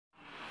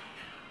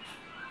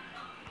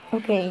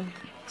Okay.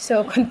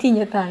 So,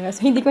 continue tayo.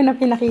 So, hindi ko na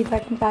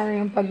pinakita kung paano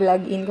yung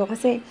pag-login ko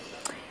kasi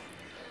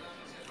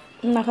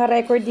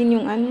naka-record din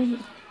yung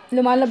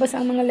lumalabas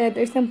ang mga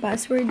letters ng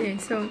password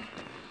eh. So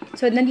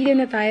nandito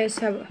na tayo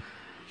sa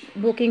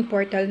booking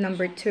portal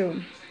number 2.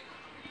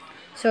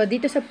 So,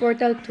 dito sa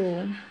portal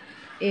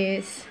 2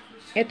 is,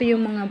 ito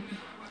yung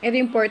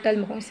portal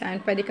mo kung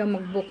saan pwede kang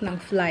mag-book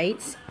ng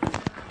flights,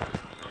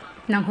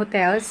 ng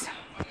hotels,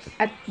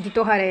 at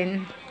dito ka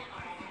rin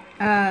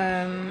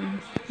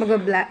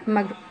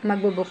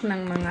magbo-book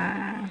ng mga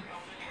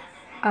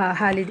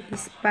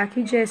holidays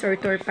packages or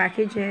tour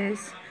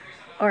packages.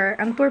 Or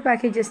ang tour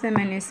packages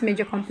naman is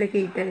medyo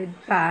complicated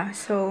pa.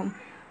 So,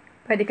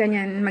 pwede ka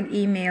niyan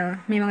mag-email.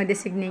 May mga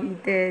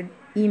designated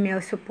email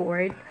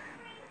support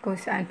kung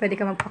saan pwede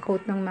ka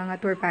magpa-quote ng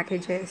mga tour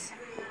packages.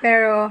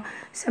 Pero,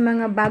 sa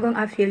mga bagong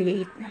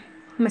affiliate,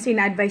 mas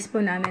ina-advise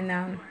po namin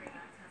na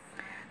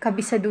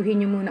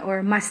kabisaduhin nyo muna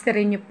or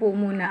masterin nyo po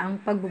muna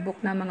ang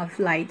pagbubook ng mga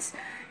flights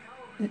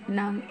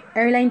ng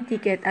airline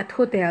ticket at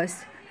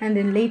hotels, and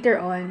then later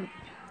on,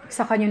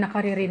 saka nyo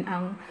nakaririn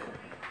ang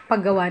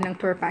paggawa ng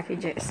tour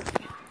packages.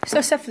 So,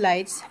 sa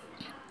flights,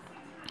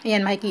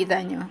 ayan, makikita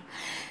nyo.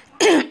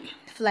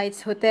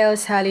 Flights,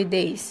 hotels,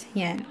 holidays.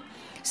 Yan.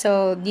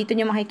 So, dito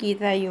nyo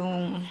makikita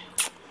yung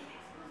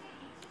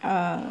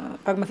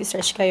pag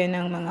mag-search kayo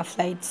ng mga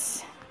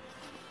flights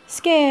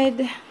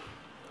sked,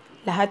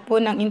 lahat po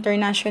ng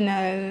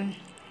international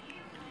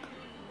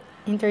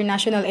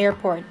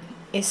airport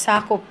is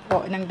sakop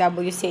po ng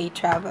WCA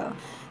Travel.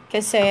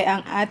 Kasi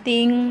ang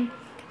ating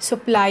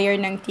supplier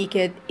ng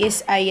ticket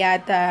is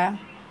IATA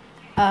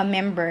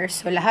member.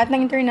 So, lahat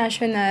ng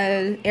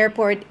international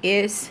airport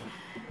is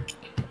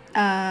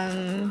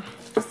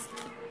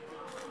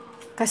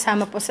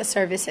kasama po sa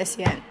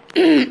services yan.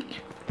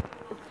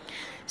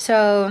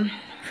 So,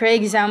 for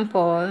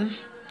example,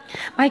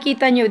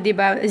 makikita nyo, di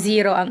ba,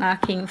 0 ang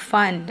aking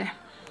fund.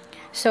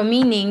 So,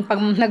 meaning,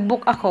 pag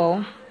nag-book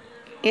ako,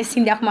 is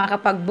hindi ako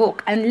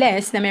makakapag-book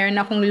unless na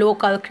meron akong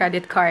local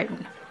credit card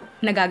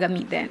na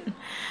gagamitin.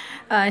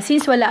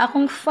 Since wala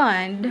akong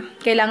fund,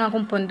 kailangan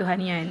kong ponduhan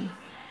yan.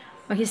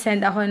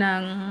 Mag-send ako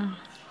ng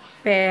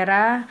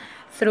pera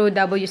through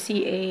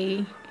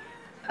WCA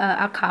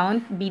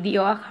account,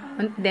 BDO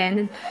account.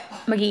 Then,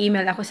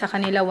 mag-i-email ako sa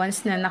kanila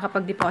once na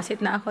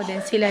nakapag-deposit na ako. Then,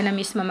 sila na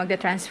mismo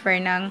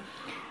mag-transfer ng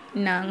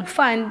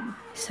fund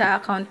sa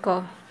account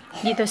ko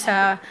dito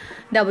sa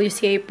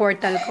WCA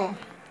portal ko.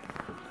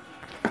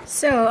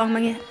 So,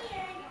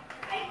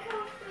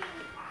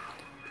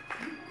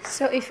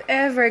 So, if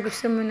ever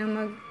gusto mo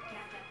na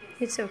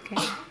it's okay.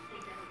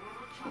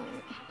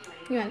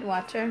 You want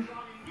water?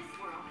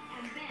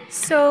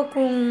 So,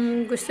 kung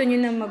gusto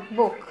nyo na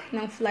mag-book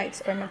ng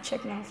flights or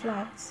mag-check ng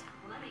flights,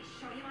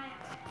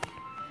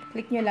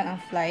 click nyo lang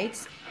ang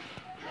flights.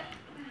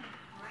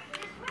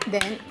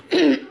 Then,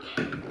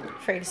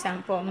 for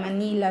example,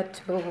 Manila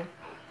to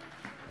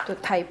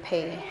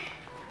Taipei.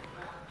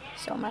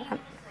 So,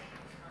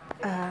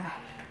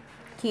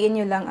 kiin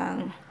nyo lang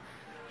ang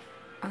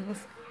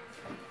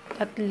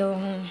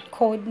tatlong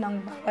code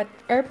ng bawat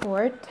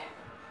airport,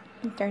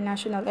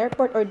 international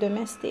airport or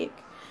domestic.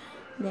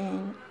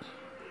 Then,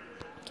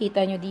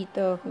 kita nyo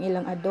dito kung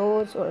ilang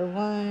adults or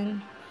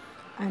one,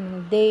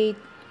 anong date.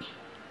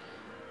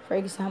 For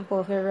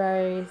example,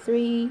 February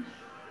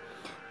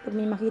 3. Pag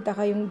may makita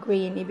kayong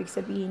green, ibig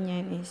sabihin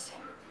yan is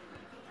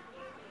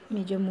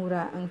medyo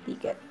mura ang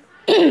ticket.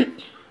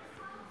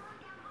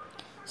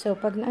 So,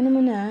 pag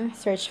mo na,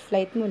 search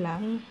flight mo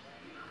lang.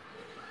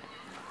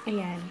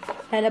 Ayan.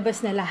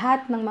 Lalabas na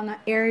lahat ng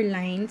mga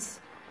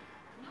airlines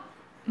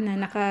na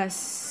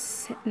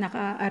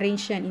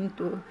naka-arrange yan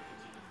into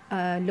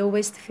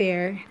lowest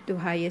fare to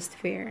highest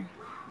fare.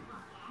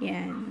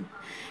 Yan.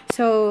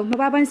 So,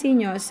 mapapansin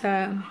nyo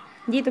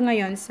dito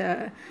ngayon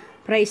sa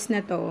price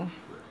na to,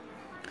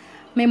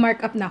 may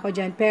markup na ako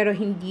dyan, pero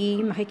hindi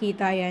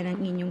makikita yan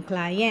ng inyong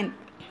client.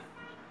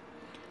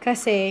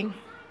 Kasi,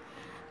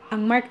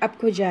 ang markup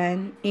ko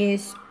dyan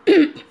is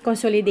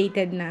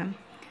consolidated na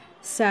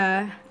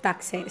sa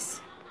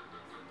taxes.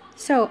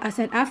 So, as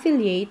an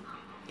affiliate,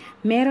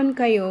 meron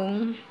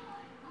kayong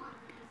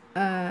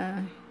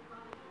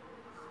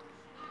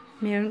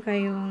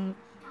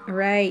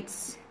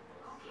rights,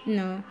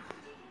 no,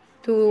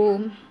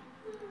 to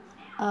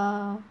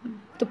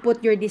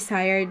put your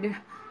desired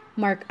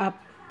markup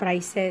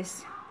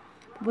prices.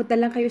 Pupunta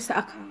lang kayo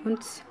sa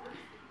accounts.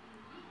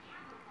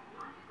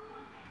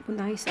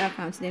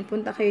 Then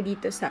punta kayo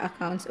dito sa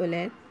accounts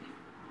ulit.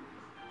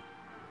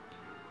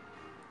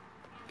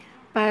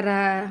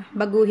 Para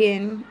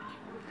baguhin.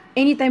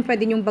 Anytime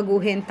pwede nyong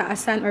baguhin,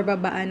 taasan or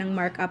babaan ang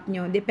markup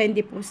nyo. Depende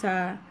po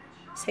sa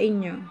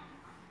inyo.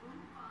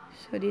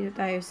 So, dito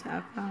tayo sa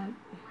account.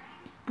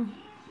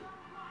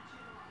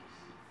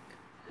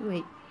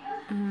 Wait.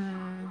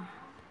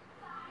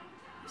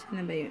 Saan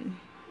na ba yun?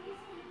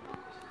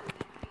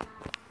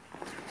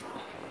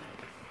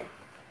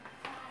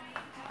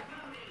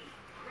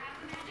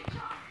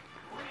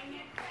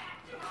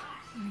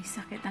 May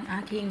sakit ang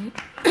aking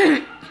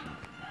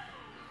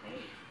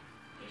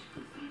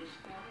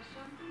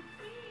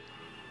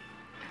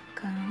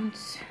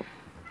accounts.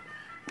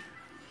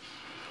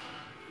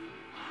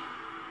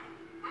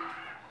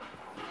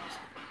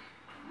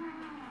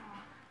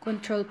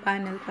 Control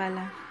panel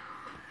pala.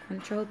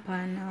 Control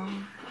panel.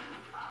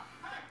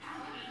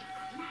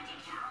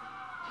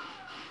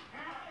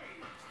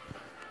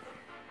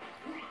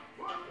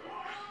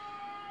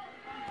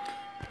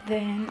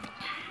 Then,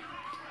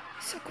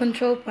 sa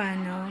control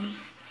panel,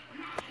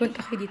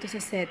 punta kayo dito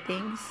sa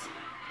settings.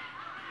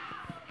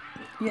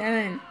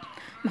 Yan.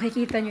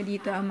 Makikita nyo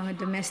dito ang mga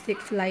domestic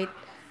flight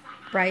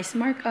price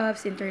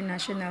markups,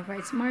 international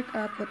flights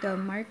markup, hotel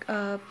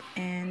markup,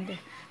 and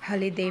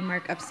holiday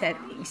markup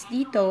settings.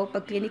 Dito,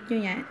 pag click nyo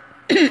yan,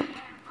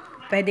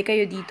 pwede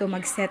kayo dito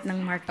mag-set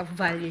ng markup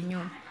value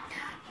nyo.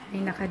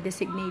 May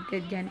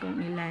naka-designated yan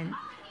kung ilan.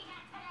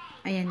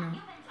 Ayan o.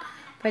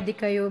 Pwede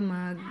kayo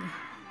mag-levy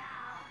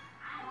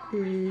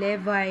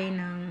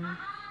ng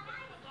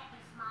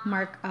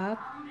markup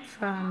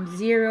from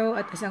 0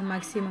 at ang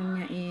maximum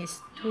niya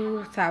is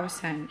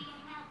 2,000.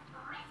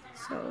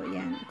 So,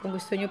 yan. Kung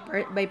gusto nyo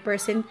by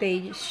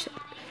percentage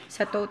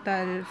sa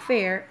total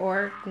fare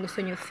or kung gusto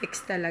nyo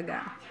fixed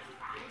talaga.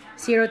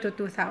 0 to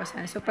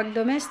 2,000. So, pag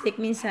domestic,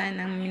 minsan,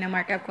 ang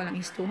minamarkup ko lang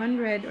is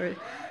 200 or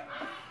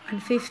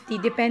 150,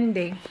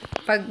 depende.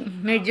 Pag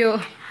medyo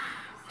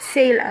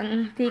sale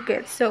ang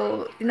ticket,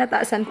 so,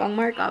 tinataasan ko ang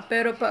markup.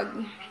 Pero pag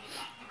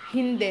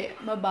hindi,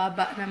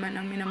 mababa naman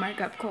ang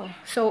minamarkup ko.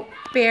 So,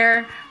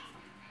 per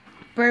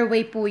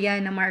way po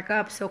yan na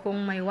markup. So,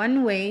 kung may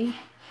one way,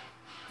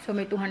 so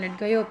may 200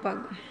 kayo.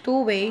 Pag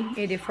two-way,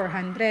 edi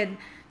 400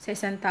 sa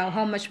isang tao.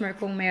 How much more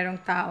kung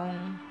merong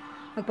taong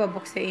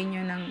magpabook sa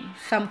inyo ng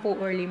 10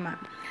 or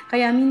 5.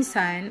 Kaya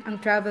minsan, ang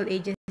travel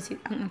agency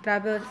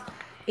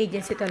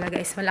talaga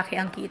is malaki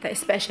ang kita.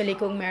 Especially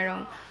kung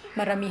merong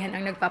maramihan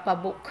ang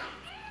nagpapabook.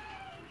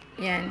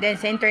 Yan.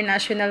 Then, sa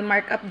international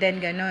markup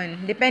din,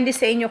 ganun. Depende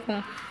sa inyo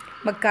kung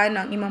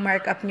magkano ang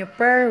ima-markup nyo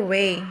per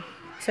way.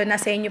 So,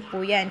 nasa inyo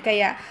po yan.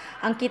 Kaya,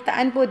 ang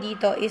kitaan po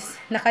dito is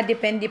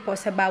nakadepende po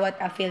sa bawat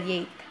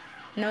affiliate.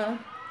 No?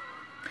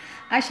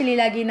 Actually,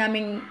 lagi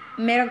namin,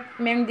 meron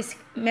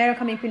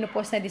kaming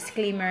pinupost na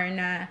disclaimer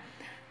na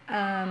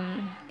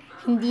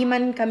hindi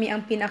man kami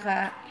ang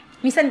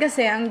minsan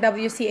kasi ang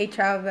WCA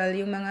travel,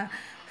 yung mga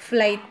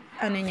flight,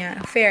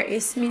 fare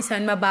is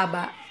minsan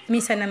mababa.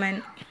 Minsan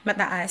naman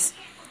mataas.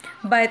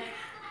 But,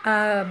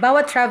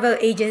 bawat travel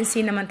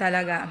agency naman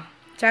talaga.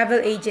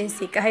 Travel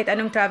agency, kahit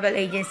anong travel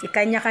agency,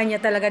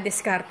 kanya-kanya talaga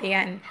diskarte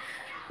yan.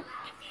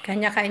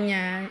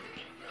 Kanya-kanya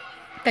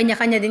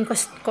din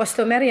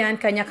customer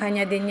yan,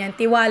 kanya-kanya din yan,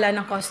 tiwala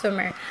ng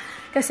customer.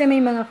 Kasi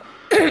may mga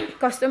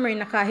customer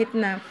na kahit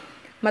na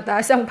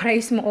mataas ang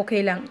price mo,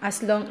 okay lang,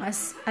 as long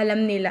as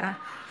alam nila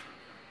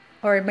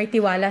or may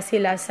tiwala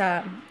sila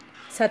sa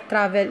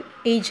travel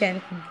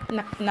agent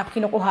na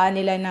kinukuha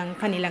nila ng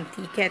kanilang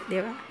ticket, di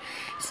ba?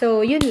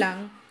 So, yun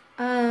lang.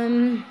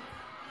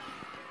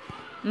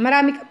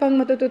 Marami ka pang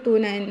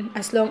matututunan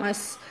as long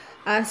as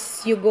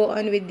you go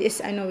on with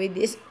this with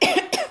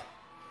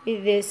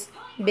this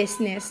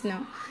business,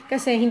 no?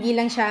 Kasi hindi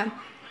siya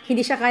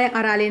kayang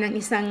aralin ng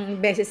isang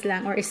beses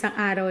lang or isang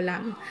araw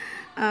lang.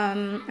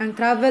 Ang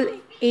travel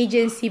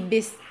agency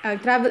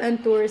travel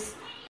and tours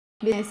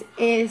business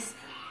is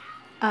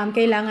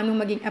kailangan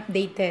mo maging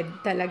updated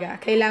talaga.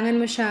 Kailangan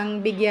mo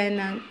siyang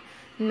bigyan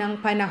ng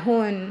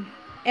panahon.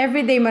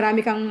 Everyday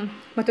marami kang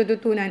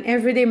matututunan.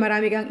 Everyday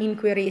marami kang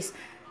inquiries.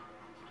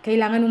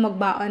 Kailangan mo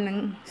magbaon ng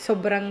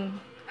sobrang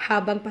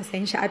habang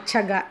pasensya at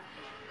tiyaga.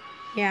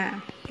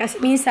 Yeah. Kasi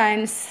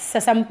minsan,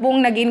 sa 10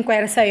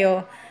 nag-inquire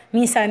sa'yo,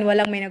 minsan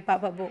walang may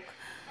nagpapabook.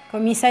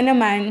 Kung minsan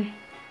naman,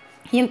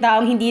 yung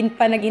taong hindi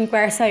pa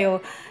nag-inquire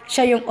sa'yo,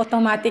 siya yung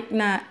automatic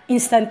na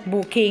instant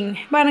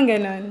booking. Parang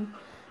ganun.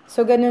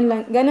 So, ganun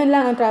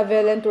lang ang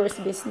travel and tours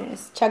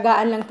business.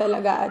 Tiyagaan lang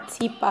talaga at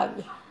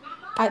sipag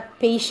at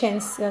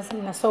patience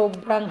na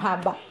sobrang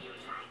haba.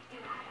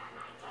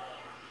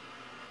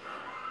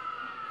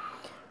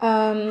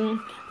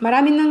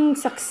 Marami ng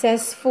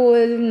successful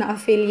na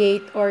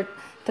affiliate or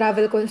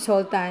travel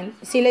consultant.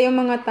 Sila yung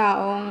mga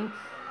taong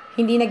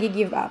hindi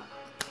nag-give up.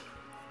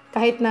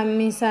 Kahit na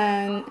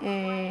minsan,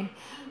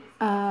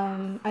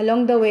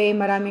 along the way,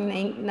 maraming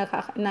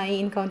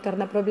na-encounter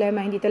na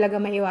problema. Hindi talaga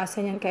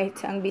maiwasan yan kahit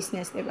sa ang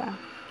business, diba?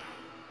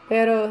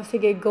 Pero,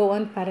 sige, go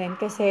on pa rin.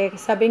 Kasi,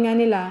 sabi nga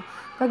nila,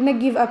 pag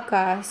nag-give up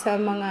ka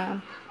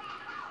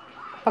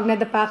pag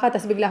nadapa ka,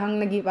 tas bigla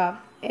kang nag-give up,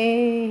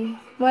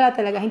 wala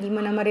talaga, hindi mo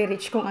na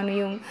marireach kung ano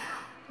yung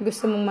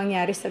gusto mong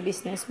mangyari sa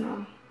business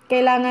mo.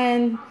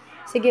 Kailangan,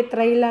 sige,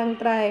 try.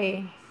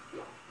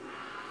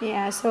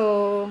 Yeah,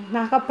 so,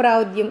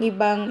 nakaka-proud yung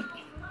ibang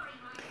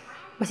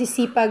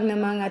masisipag na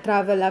mga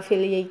travel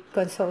affiliate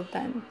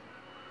consultant.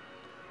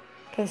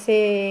 Kasi,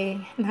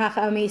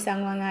 nakaka-amaze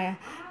ang mga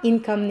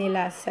income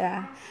nila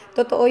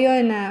totoo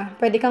yun na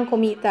pwede kang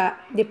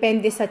kumita,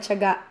 depende sa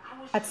tiyaga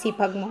at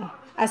sipag mo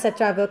as a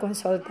travel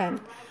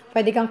consultant.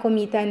 Pwede kang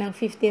kumita ng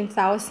 15,000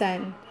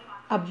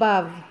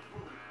 above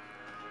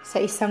sa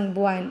isang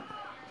buwan.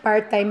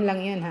 Part-time lang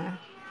yun, ha?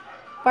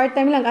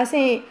 Part-time lang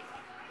kasi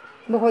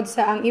bukod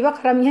sa ang iba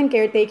karamihan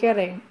caretaker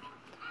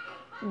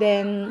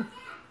Then,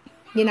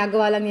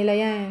 ginagawa lang nila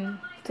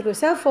yan through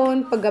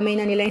cellphone. Pag gamay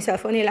na nila yung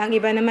cellphone nila, ang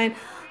iba naman,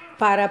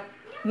 para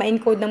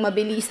ma-encode ng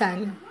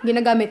mabilisan,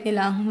 ginagamit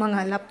nila ang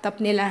mga laptop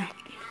nila.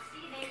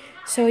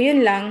 So,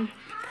 yun lang.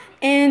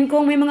 And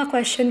kung may mga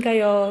question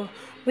kayo,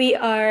 we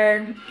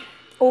are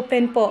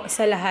open po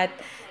sa lahat.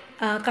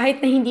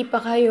 Kahit na hindi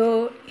pa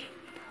kayo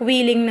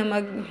willing na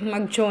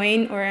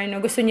mag-join or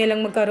gusto niyo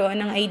lang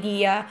magkaroon ng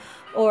idea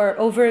or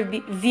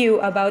overview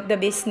about the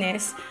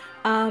business,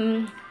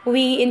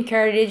 we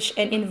encourage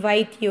and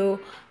invite you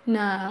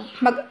na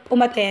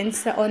umattend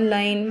sa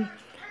online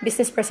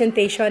business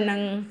presentation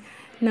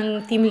ng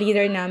team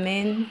leader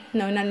namin.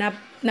 No,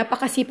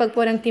 napakasipag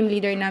po ng team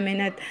leader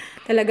namin at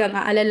talagang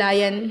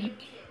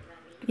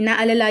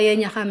inaalalayan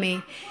niya kami.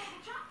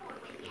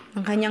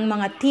 Ang kanyang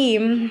mga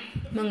team,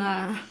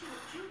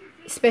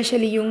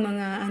 especially yung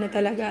mga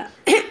talaga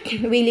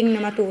willing na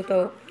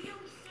matuto.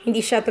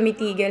 Hindi siya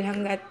tumitigil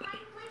hanggat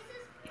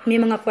may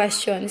mga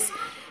questions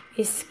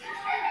is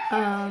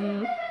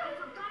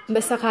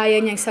basta kaya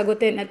niyang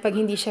sagutin at pag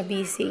hindi siya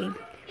busy,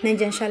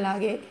 nandyan siya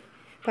lagi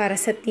para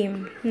sa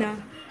team. No?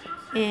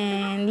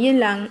 And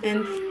yun lang.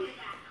 And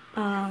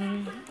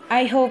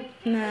I hope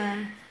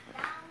na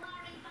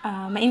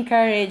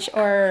ma-encourage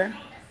or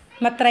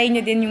matry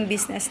nyo din yung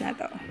business na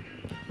to.